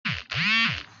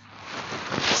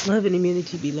Love and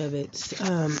immunity, beloveds.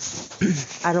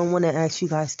 I don't want to ask you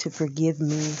guys to forgive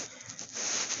me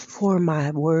for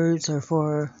my words or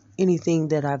for anything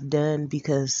that I've done,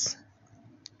 because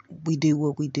we do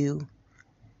what we do.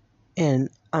 And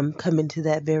I'm coming to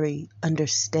that very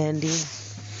understanding.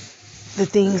 The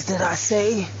things that I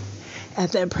say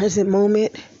at that present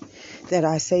moment, that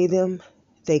I say them,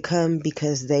 they come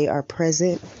because they are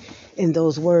present. And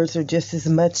those words are just as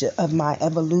much of my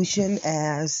evolution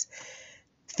as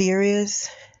fear is,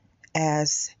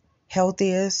 as health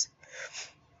is,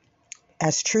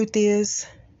 as truth is,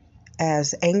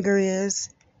 as anger is,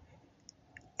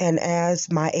 and as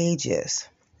my age is.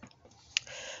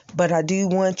 But I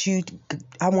want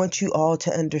you all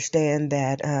to understand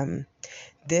that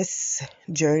this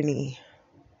journey,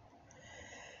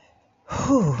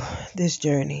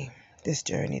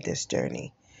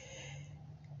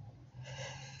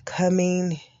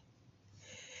 coming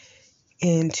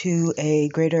into a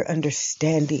greater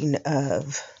understanding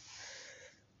of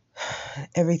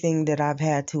everything that I've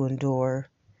had to endure,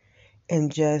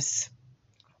 and just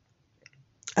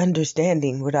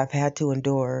understanding what I've had to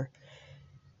endure,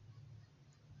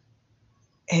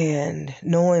 and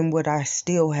knowing what I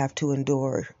still have to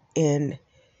endure in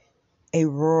a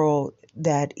world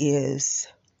that is,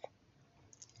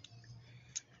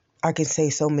 I can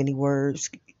say so many words.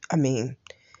 I mean,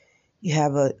 you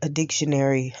have a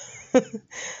dictionary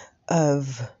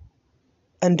of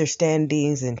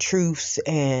understandings and truths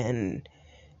and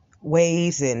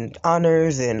ways and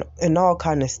honors and all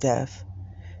kind of stuff.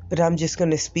 But I'm just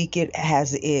going to speak it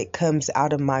as it comes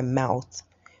out of my mouth,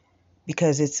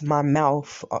 because it's my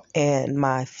mouth and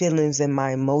my feelings and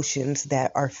my emotions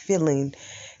that are feeling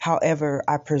however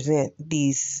I present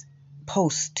these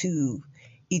posts to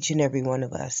each and every one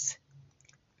of us.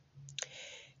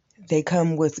 They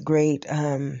come with great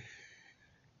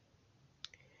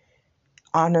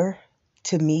honor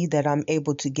to me that I'm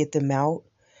able to get them out.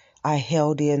 I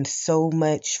held in so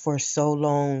much for so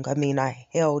long. I mean, I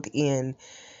held in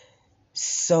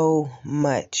so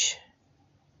much.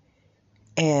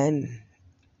 And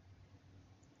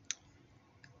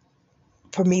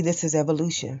for me, this is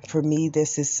evolution. For me,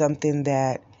 this is something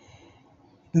that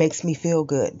makes me feel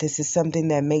good. This is something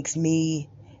that makes me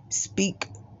speak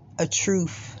a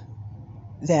truth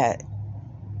that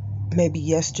maybe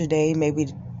yesterday, maybe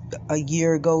a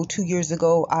year ago, 2 years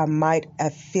ago, I might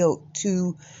have felt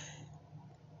too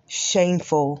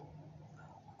shameful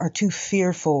or too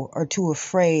fearful or too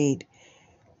afraid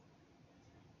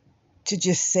to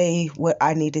just say what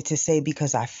I needed to say,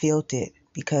 because I felt it,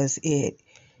 because it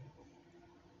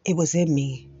was in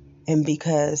me, and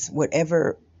because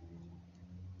whatever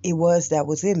it was that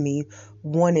was in me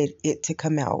wanted it to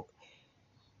come out.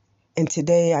 And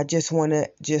today I just want to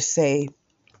just say,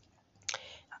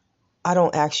 I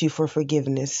don't ask you for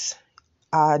forgiveness.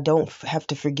 I don't have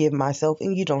to forgive myself,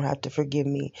 and you don't have to forgive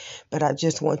me. But I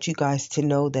just want you guys to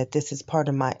know that this is part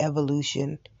of my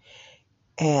evolution.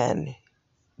 And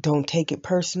don't take it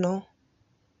personal.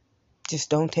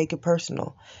 Just don't take it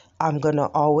personal. I'm going to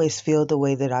always feel the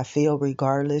way that I feel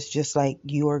regardless, just like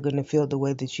you are going to feel the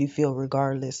way that you feel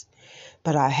regardless.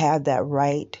 But I have that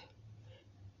right,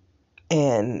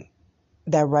 and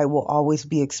that right will always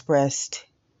be expressed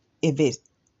if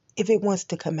it wants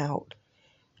to come out.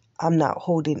 I'm not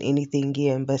holding anything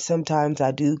in, but sometimes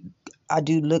I do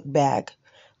look back,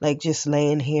 like just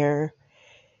laying here,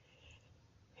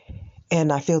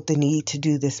 and I felt the need to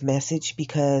do this message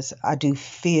because I do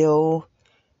feel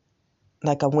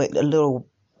like I went a little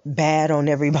bad on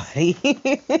everybody.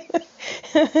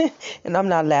 And I'm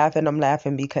not laughing. I'm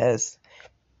laughing because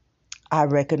I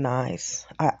recognize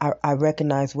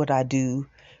what I do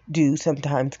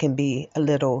sometimes can be a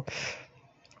little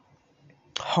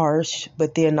harsh,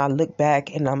 but then I look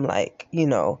back and I'm like,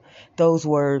 those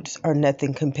words are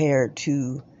nothing compared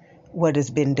to what has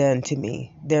been done to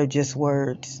me. They're just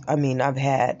words. I mean, I've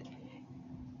had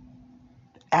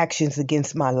actions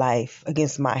against my life,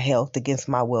 against my health, against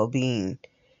my well-being.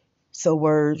 So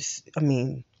words, I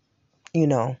mean,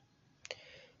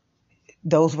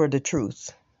 those were the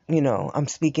truths. I'm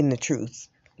speaking the truth.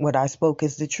 What I spoke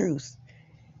is the truth.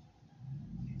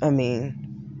 I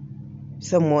mean,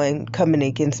 someone coming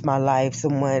against my life,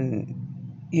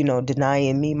 someone,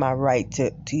 denying me my right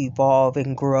to evolve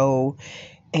and grow,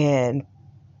 and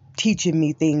teaching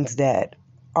me things that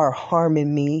are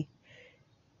harming me,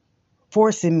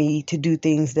 forcing me to do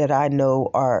things that I know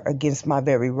are against my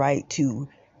very right to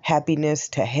happiness,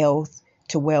 to health,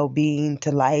 to well-being,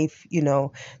 to life.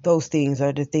 Those things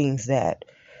are the things that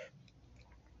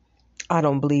I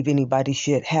don't believe anybody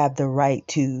should have the right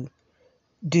to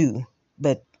do.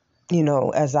 But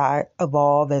as I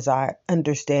evolve, as I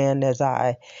understand, as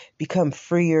I become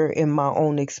freer in my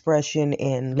own expression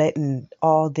and letting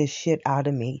all this shit out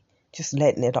of me, just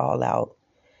letting it all out,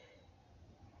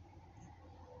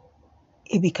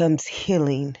 it becomes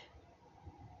healing.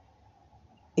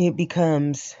 It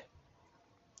becomes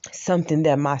something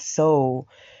that my soul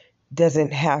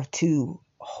doesn't have to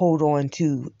hold on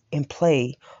to and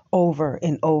play over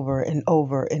and over and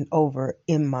over and over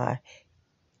in my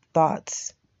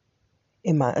thoughts,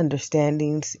 in my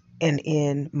understandings, and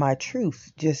in my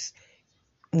truth, just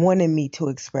wanting me to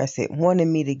express it,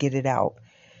 wanting me to get it out.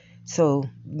 So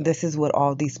this is what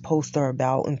all these posts are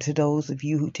about. And to those of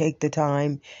you who take the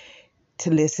time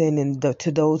to listen, and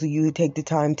to those of you who take the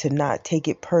time to not take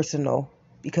it personal,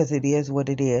 because it is what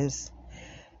it is,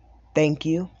 thank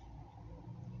you.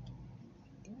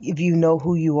 If you know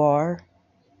who you are,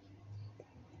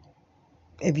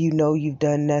 if you know you've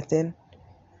done nothing,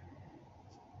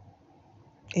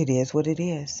 it is what it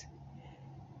is.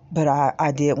 But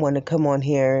I did want to come on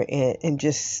here and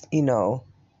just,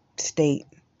 state,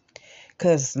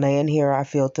 because laying here, I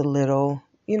felt a little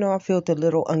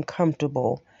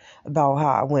uncomfortable about how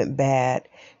I went bad,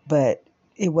 but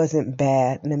it wasn't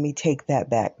bad. Let me take that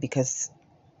back, because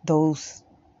those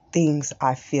things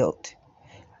I felt,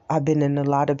 I've been in a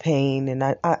lot of pain, and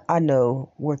I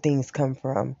know where things come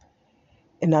from.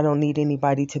 And I don't need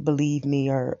anybody to believe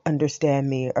me or understand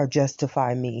me or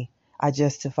justify me. I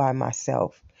justify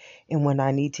myself. And when I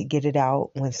need to get it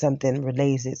out, when something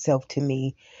relays itself to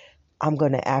me, I'm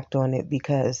going to act on it,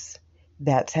 because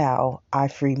that's how I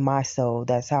free my soul.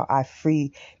 That's how I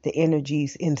free the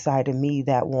energies inside of me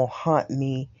that will haunt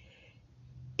me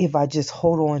if I just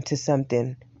hold on to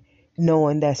something,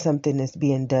 knowing that something is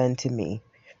being done to me.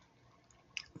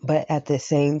 But at the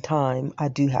same time, I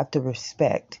do have to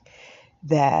respect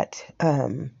that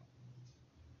the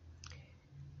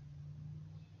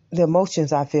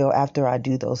emotions I feel after I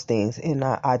do those things. And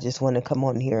I just want to come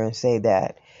on here and say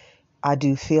that I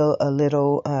do feel a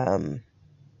little,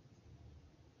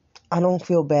 I don't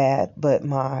feel bad, but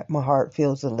my heart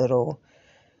feels a little,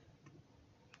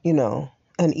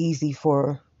 uneasy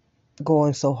for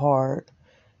going so hard.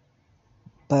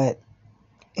 But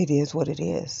it is what it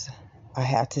is. I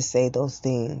have to say those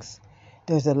things.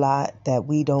 There's a lot that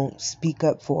we don't speak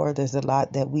up for. There's a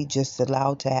lot that we just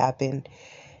allow to happen.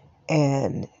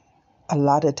 And a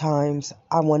lot of times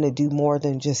I want to do more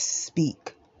than just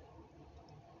speak.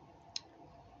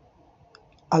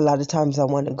 A lot of times I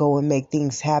want to go and make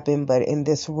things happen. But in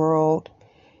this world,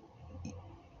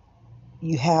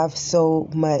 you have so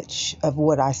much of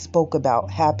what I spoke about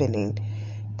happening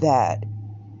that,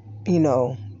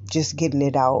 just getting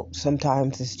it out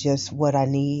sometimes is just what I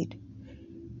need.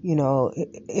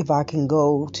 If I can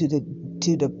go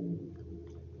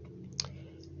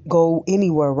go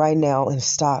anywhere right now and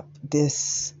stop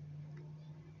this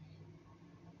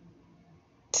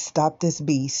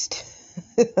beast.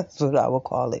 That's what I will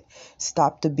call it.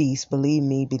 Stop the beast. Believe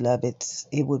me, beloveds,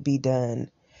 it would be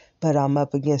done. But I'm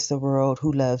up against the world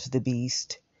who loves the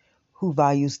beast, who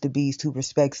values the beast, who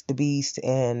respects the beast,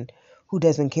 and who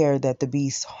doesn't care that the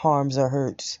beast harms or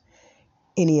hurts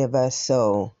any of us.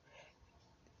 So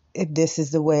if this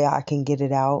is the way I can get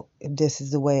it out, if this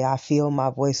is the way I feel my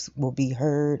voice will be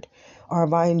heard, or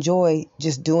if I enjoy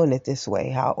just doing it this way,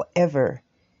 however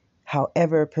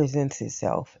it presents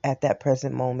itself at that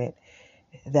present moment,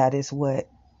 that is what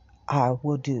I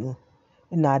will do.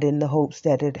 Not in the hopes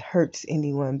that it hurts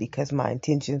anyone, because my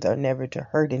intentions are never to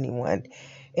hurt anyone.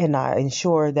 And I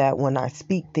ensure that when I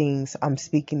speak things, I'm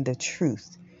speaking the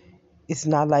truth. It's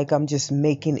not like I'm just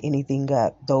making anything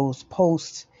up. Those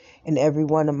posts and every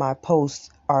one of my posts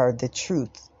are the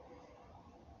truth.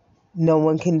 No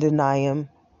one can deny them.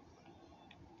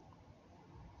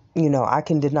 I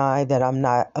can deny that I'm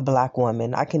not a black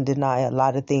woman. I can deny a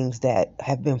lot of things that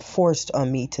have been forced on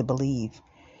me to believe.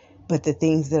 But the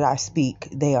things that I speak,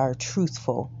 they are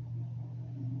truthful.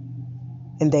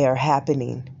 And they are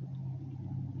happening.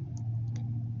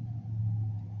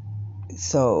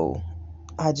 So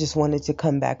I just wanted to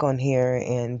come back on here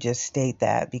and just state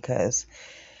that, because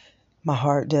my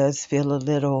heart does feel a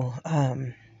little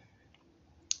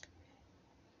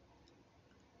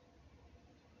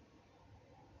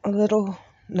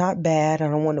not bad. I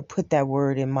don't want to put that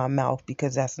word in my mouth,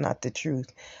 because that's not the truth.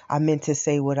 I meant to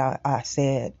say what I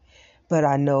said, but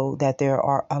I know that there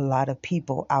are a lot of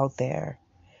people out there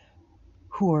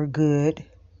who are good,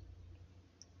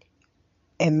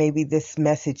 and maybe this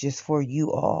message is for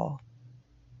you all.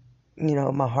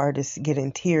 My heart is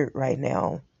getting teared right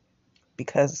now,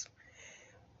 because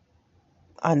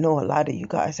I know a lot of you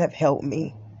guys have helped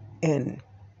me, and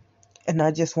And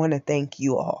I just want to thank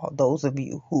you all, those of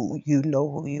you who you know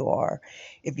who you are.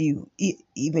 If you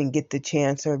even get the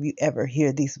chance, or if you ever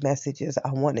hear these messages,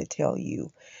 I want to tell you,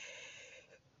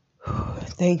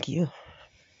 thank you.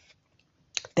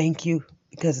 Thank you,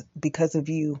 because of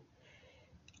you,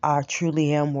 I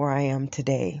truly am where I am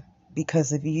today.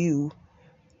 Because of you,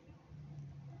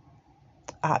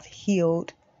 I've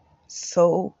healed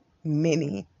so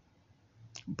many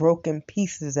broken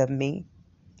pieces of me.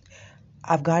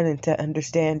 I've gotten to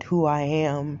understand who I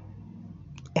am.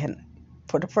 And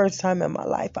for the first time in my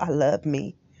life, I love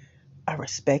me. I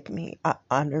respect me. I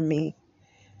honor me.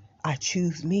 I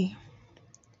choose me.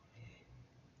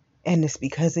 And it's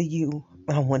because of you.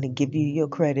 I want to give you your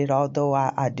credit. Although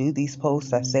I do these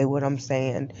posts, I say what I'm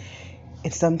saying.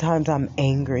 And sometimes I'm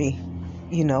angry.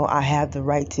 I have the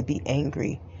right to be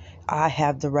angry. I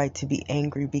have the right to be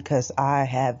angry because I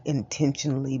have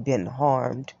intentionally been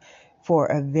harmed for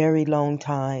a very long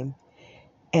time.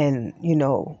 And,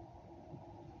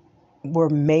 we're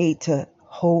made to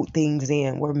hold things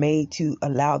in. We're made to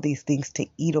allow these things to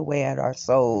eat away at our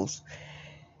souls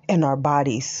and our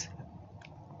bodies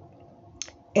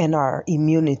and our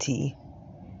immunity.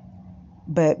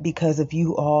 But because of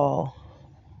you all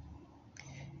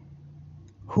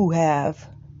who have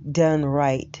done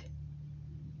right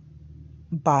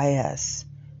by us,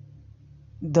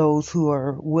 those who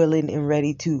are willing and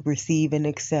ready to receive and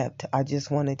accept, I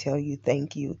just want to tell you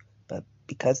thank you. But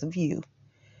because of you,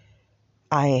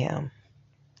 I am.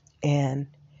 And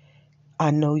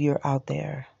I know you're out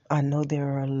there. I know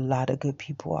there are a lot of good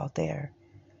people out there.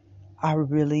 I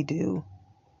really do.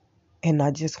 And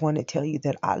I just want to tell you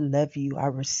that I love you. I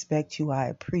respect you. I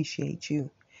appreciate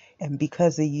you. And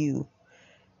because of you,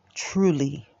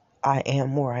 truly, I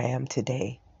am where I am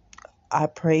today. I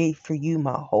prayed for you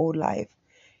my whole life.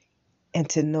 And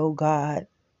to know God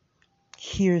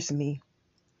hears me.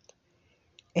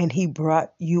 And He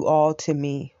brought you all to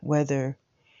me, whether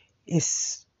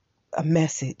it's a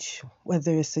message,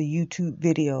 whether it's a YouTube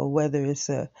video, whether it's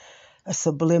a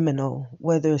subliminal,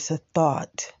 whether it's a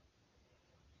thought,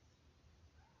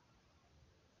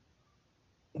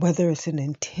 whether it's an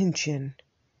intention,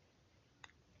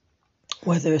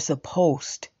 whether it's a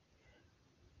post.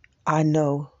 I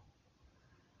know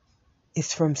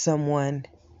it's from someone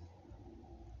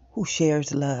who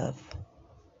shares love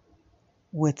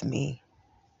with me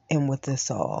and with us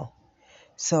all.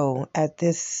 So at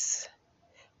this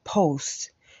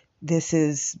post, this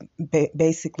is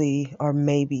basically, or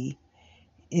maybe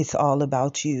it's all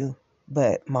about you,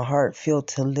 but my heart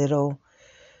felt a little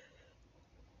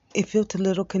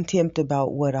contempt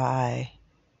about what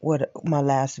my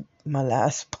last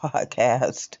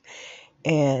podcast.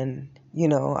 And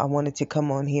I wanted to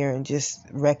come on here and just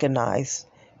recognize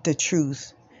the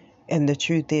truth. And the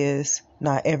truth is,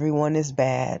 not everyone is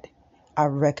bad. I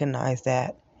recognize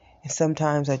that. And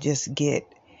sometimes I get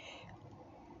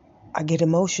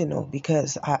emotional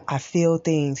because I feel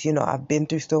things. I've been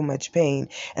through so much pain,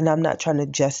 and I'm not trying to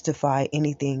justify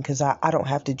anything, because I don't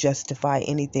have to justify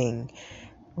anything.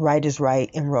 Right is right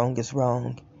and wrong is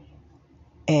wrong.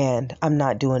 And I'm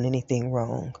not doing anything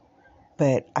wrong.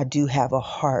 But I do have a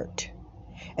heart,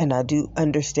 and I do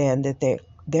understand that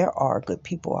there are good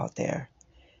people out there.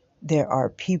 There are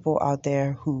people out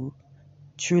there who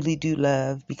truly do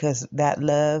love, because that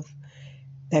love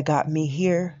that got me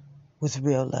here was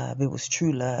real love. It was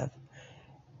true love.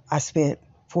 I spent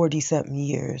 40-something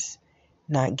years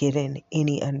not getting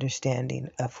any understanding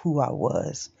of who I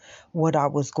was, what I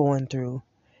was going through.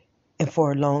 And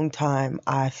for a long time,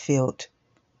 I felt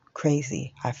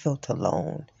crazy. I felt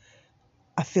alone.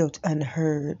 I felt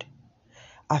unheard.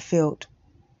 I felt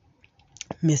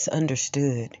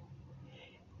misunderstood.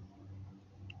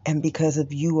 And because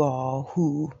of you all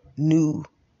who you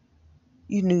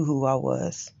knew who I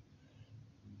was.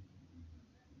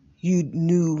 You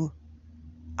knew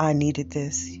I needed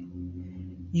this.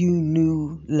 You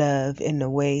knew love in a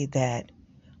way that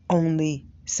only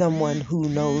someone who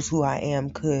knows who I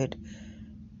am could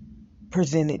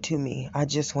present it to me. I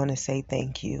just want to say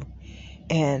thank you.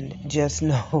 And just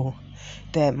know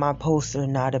that my posts are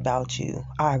not about you.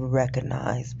 I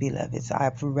recognize, beloveds,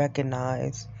 I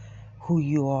recognize who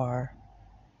you are.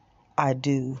 I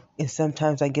do. And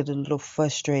sometimes I get a little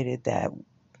frustrated that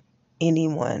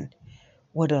anyone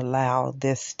would allow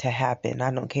this to happen.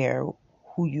 I don't care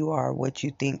who you are, what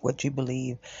you think, what you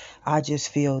believe. I just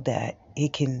feel that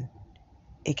it can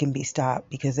be stopped,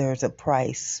 because there's a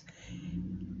price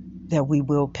that we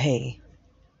will pay.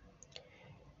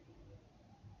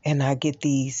 And I get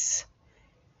these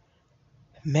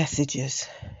messages,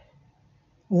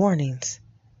 warnings,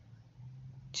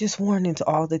 just warnings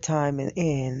all the time.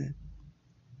 And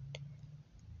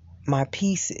my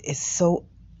peace is so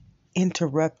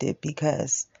interrupted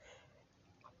because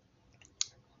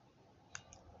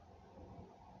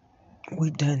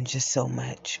we've done just so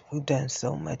much. We've done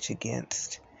so much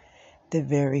against the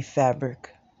very fabric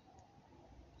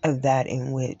of that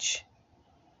in which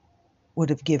would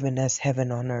have given us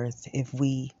heaven on earth if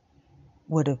we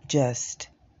would have just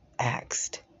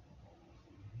asked.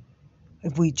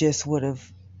 If we just would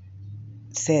have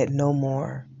said no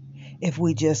more. If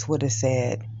we just would have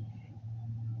said,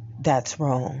 that's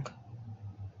wrong.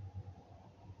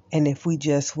 And if we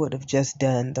just would have just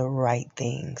done the right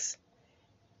things.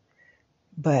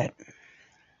 But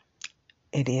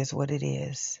it is what it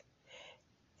is.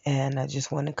 And I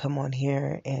just want to come on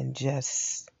here and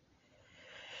just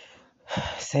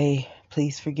say,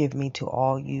 please forgive me to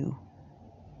all you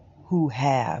who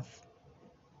have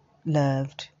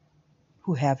loved,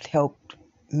 who have helped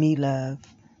me love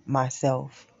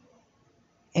myself,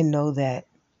 and know that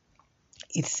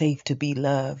it's safe to be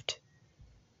loved.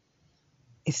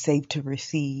 It's safe to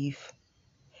receive.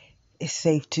 It's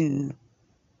safe to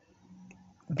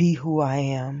be who I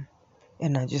am.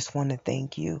 And I just want to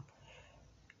thank you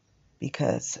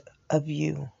because of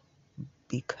you.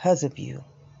 Because of you,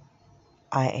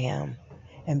 I am.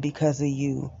 And because of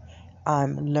you,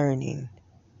 I'm learning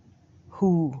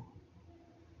who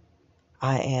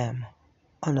I am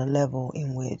on a level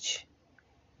in which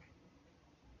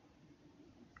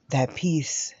that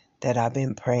peace that I've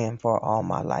been praying for all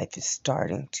my life is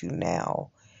starting to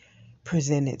now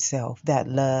present itself. That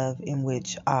love in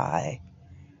which I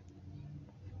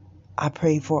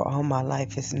prayed for all my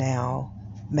life is now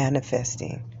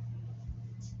manifesting.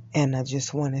 And I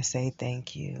just want to say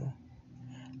thank you.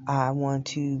 I want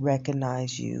to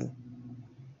recognize you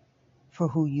for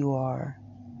who you are.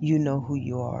 You know who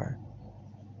you are.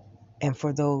 And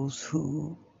for those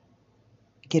who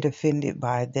get offended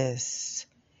by this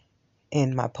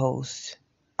in my post,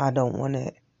 I don't want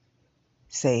to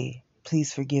say,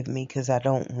 please forgive me, because I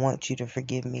don't want you to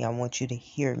forgive me. I want you to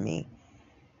hear me.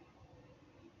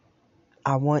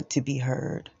 I want to be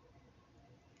heard.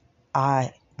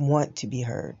 I want to be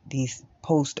heard. These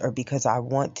posts are because I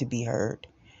want to be heard.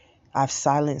 I've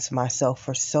silenced myself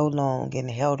for so long and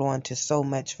held on to so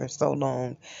much for so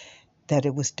long that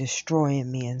it was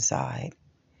destroying me inside.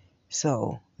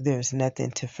 So there's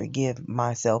nothing to forgive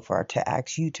myself or to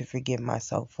ask you to forgive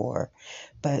myself for.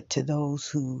 But to those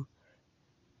who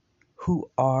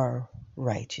are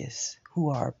righteous, who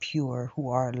are pure,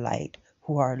 who are light,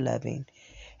 who are loving,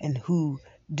 and who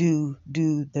do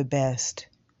the best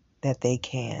that they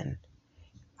can,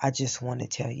 I just want to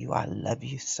tell you I love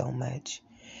you so much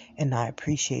and I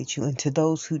appreciate you. And to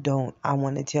those who don't, I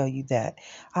want to tell you that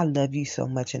I love you so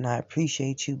much and I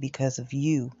appreciate you because of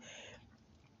you.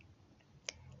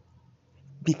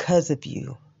 Because of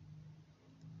you,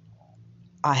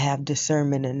 I have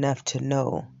discernment enough to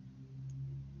know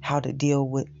how to deal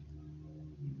with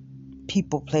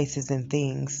people, places, and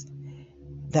things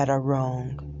that are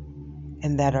wrong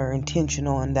and that are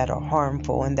intentional and that are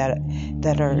harmful and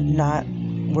that are not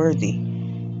worthy.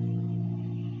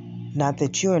 Not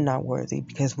that you're not worthy,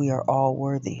 because we are all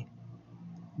worthy.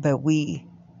 But we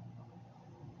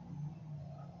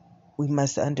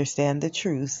must understand the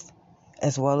truth,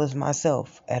 as well as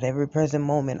myself. At every present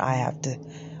moment, I have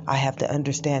to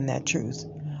understand that truth,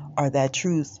 or that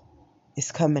truth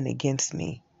is coming against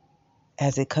me,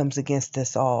 as it comes against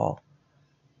us all,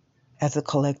 as a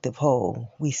collective whole.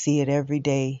 We see it every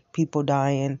day: people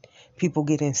dying, people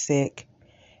getting sick,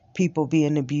 people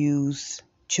being abused,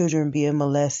 children being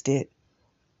molested.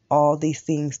 All these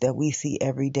things that we see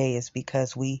every day is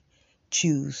because we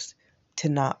choose to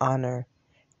not honor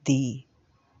the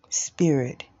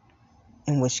Spirit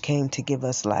in which came to give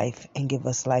us life and give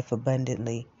us life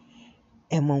abundantly.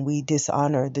 And when we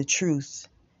dishonor the truth,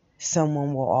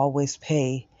 someone will always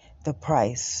pay the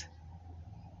price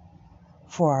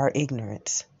for our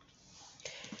ignorance.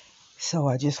 So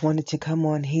I just wanted to come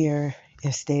on here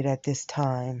and state at this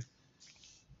time,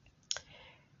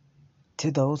 to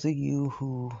those of you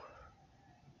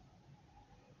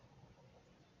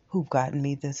who've gotten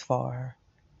me this far,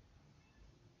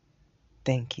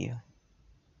 thank you.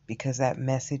 Because that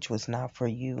message was not for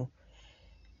you.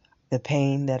 The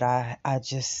pain that I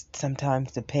just,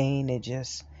 sometimes the pain, it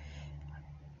just,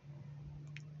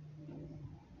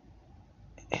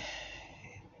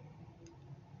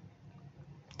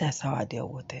 that's how I deal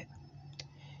with it.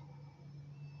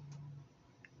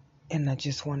 And I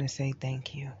just want to say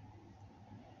thank you.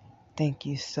 Thank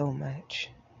you so much.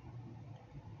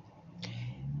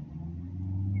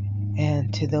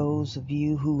 And to those of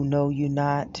you who know you're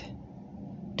not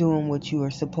doing what you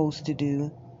are supposed to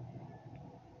do,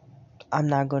 I'm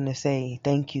not going to say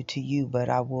thank you to you, but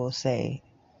I will say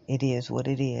it is what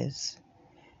it is.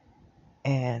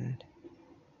 And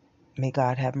may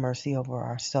God have mercy over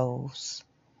our souls.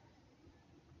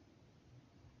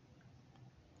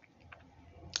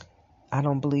 I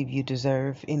don't believe you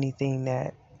deserve anything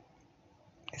that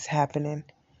is happening,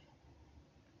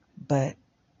 but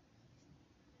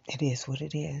it is what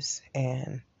it is.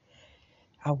 And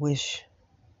I wish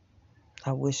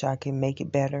I can make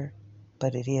it better,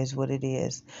 but it is what it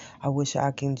is. I wish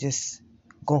I can just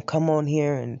go come on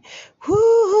here and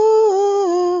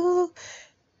whoo,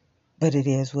 but it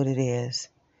is what it is.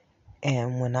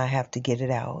 And when I have to get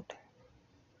it out,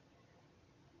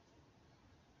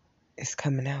 it's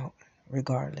coming out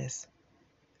regardless.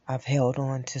 I've held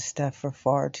on to stuff for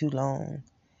far too long,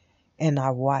 and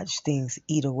I watched things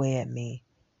eat away at me.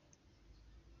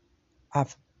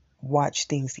 I've watched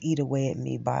things eat away at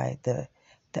me by the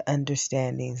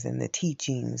understandings and the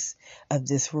teachings of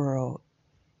this world.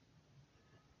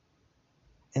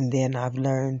 And then I've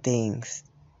learned things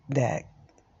that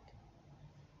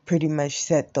pretty much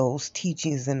set those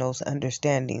teachings and those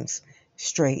understandings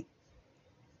straight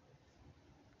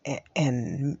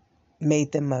and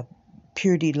made them a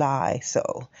purity lie.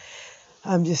 So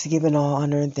I'm just giving all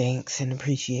honor and thanks and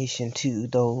appreciation to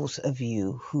those of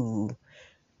you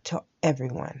to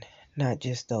everyone, not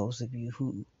just those of you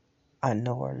who I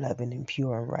know are loving and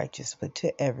pure and righteous, but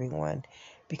to everyone,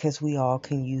 because we all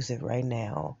can use it right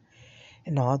now.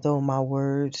 And although my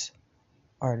words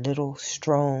are a little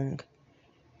strong,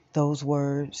 those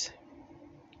words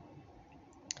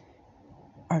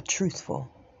are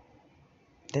truthful.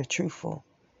 They're truthful.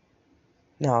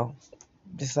 Now,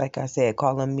 just like I said,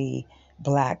 calling me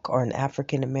black or an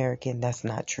African American, that's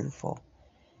not truthful.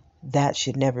 That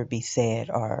should never be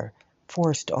said or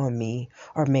forced on me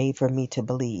or made for me to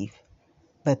believe.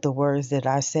 But the words that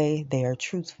I say, they are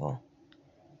truthful.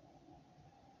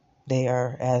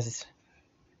 They're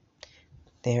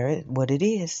what it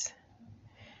is.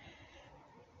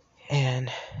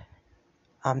 And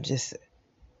I'm just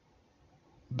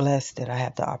blessed that I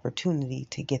have the opportunity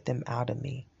to get them out of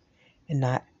me and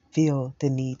not feel the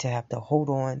need to have to hold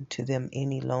on to them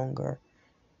any longer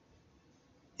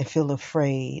and feel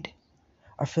afraid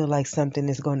or feel like something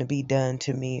is going to be done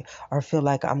to me or feel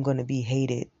like I'm going to be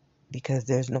hated, because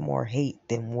there's no more hate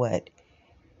than what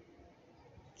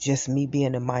just me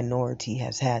being a minority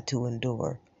has had to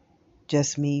endure.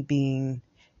 Just me being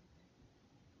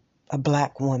a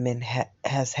black woman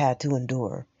has had to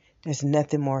endure. There's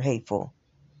nothing more hateful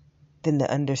than the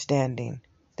understanding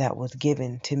that was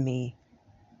given to me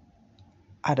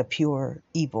out of pure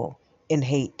evil and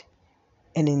hate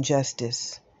and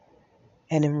injustice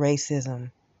and in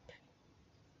racism.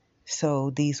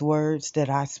 So these words that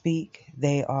I speak,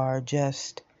 they are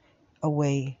just a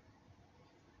way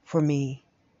for me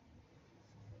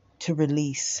to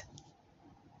release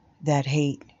that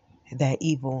hate, that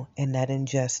evil, and that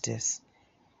injustice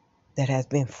that has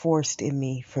been forced in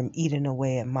me from eating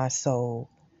away at my soul.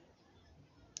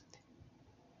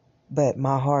 But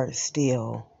my heart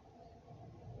still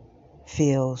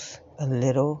feels a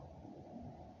little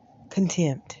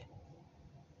contempt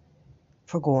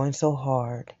for going so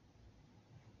hard.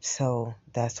 So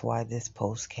that's why this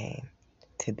post came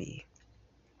to be.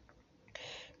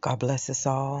 God bless us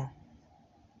all.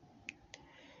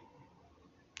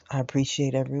 I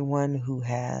appreciate everyone who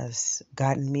has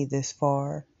gotten me this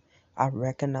far. I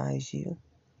recognize you.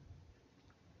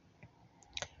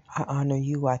 I honor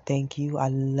you. I thank you. I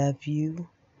love you.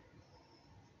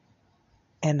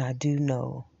 And I do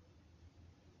know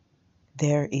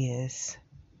there is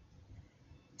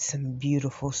some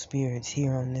beautiful spirits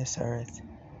here on this earth.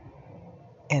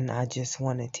 And I just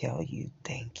want to tell you,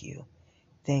 thank you.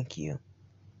 Thank you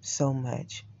so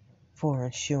much for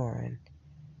ensuring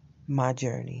my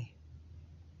journey.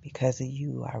 Because of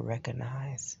you, I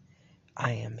recognize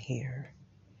I am here.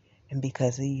 And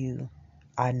because of you,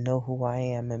 I know who I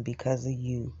am. And because of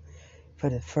you, for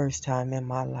the first time in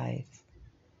my life,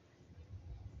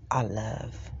 I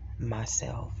love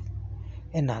myself.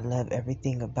 And I love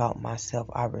everything about myself.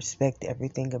 I respect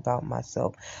everything about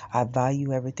myself. I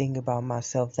value everything about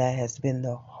myself. That has been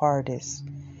the hardest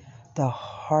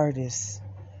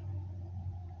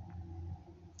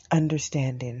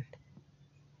understanding.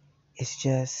 It's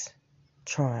just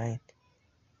trying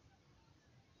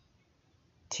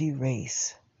to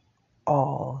erase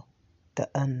all the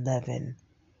unleavened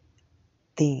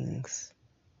things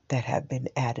that have been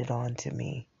added on to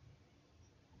me,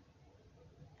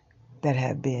 that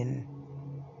have been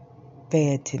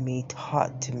fed to me,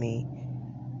 taught to me,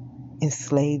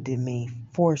 enslaved in me,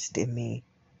 forced in me.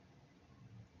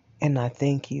 And I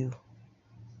thank you.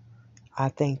 I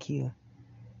thank you.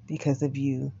 Because of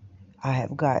you, I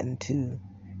have gotten to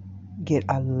get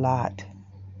a lot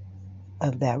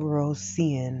of that world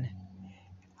sin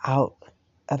out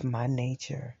of my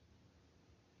nature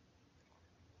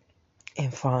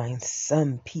and find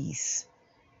some peace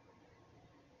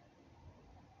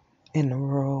in the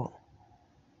world,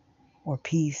 or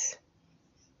peace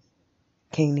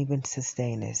can't even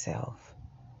sustain itself.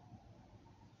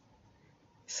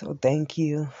 So thank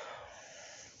you.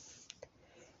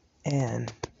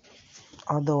 And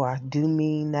although I do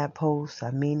mean that post,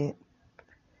 I mean it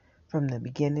from the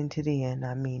beginning to the end.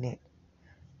 I mean it.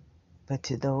 But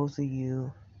to those of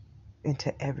you and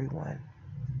to everyone,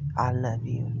 I love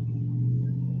you.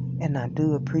 And I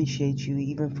do appreciate you,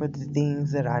 even for the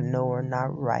things that I know are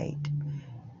not right.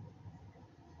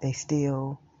 They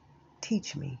still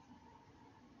teach me.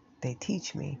 They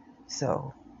teach me.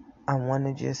 So I want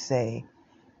to just say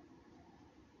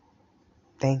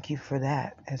thank you for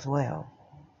that as well.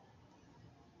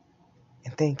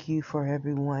 And thank you for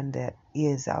everyone that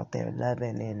is out there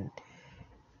loving and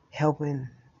helping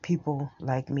people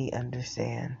like me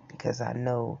understand. Because I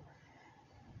know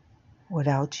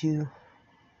without you,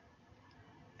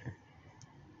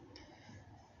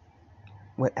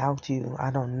 I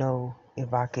don't know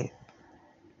if I could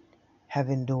have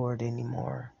endured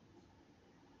anymore.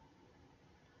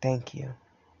 Thank you.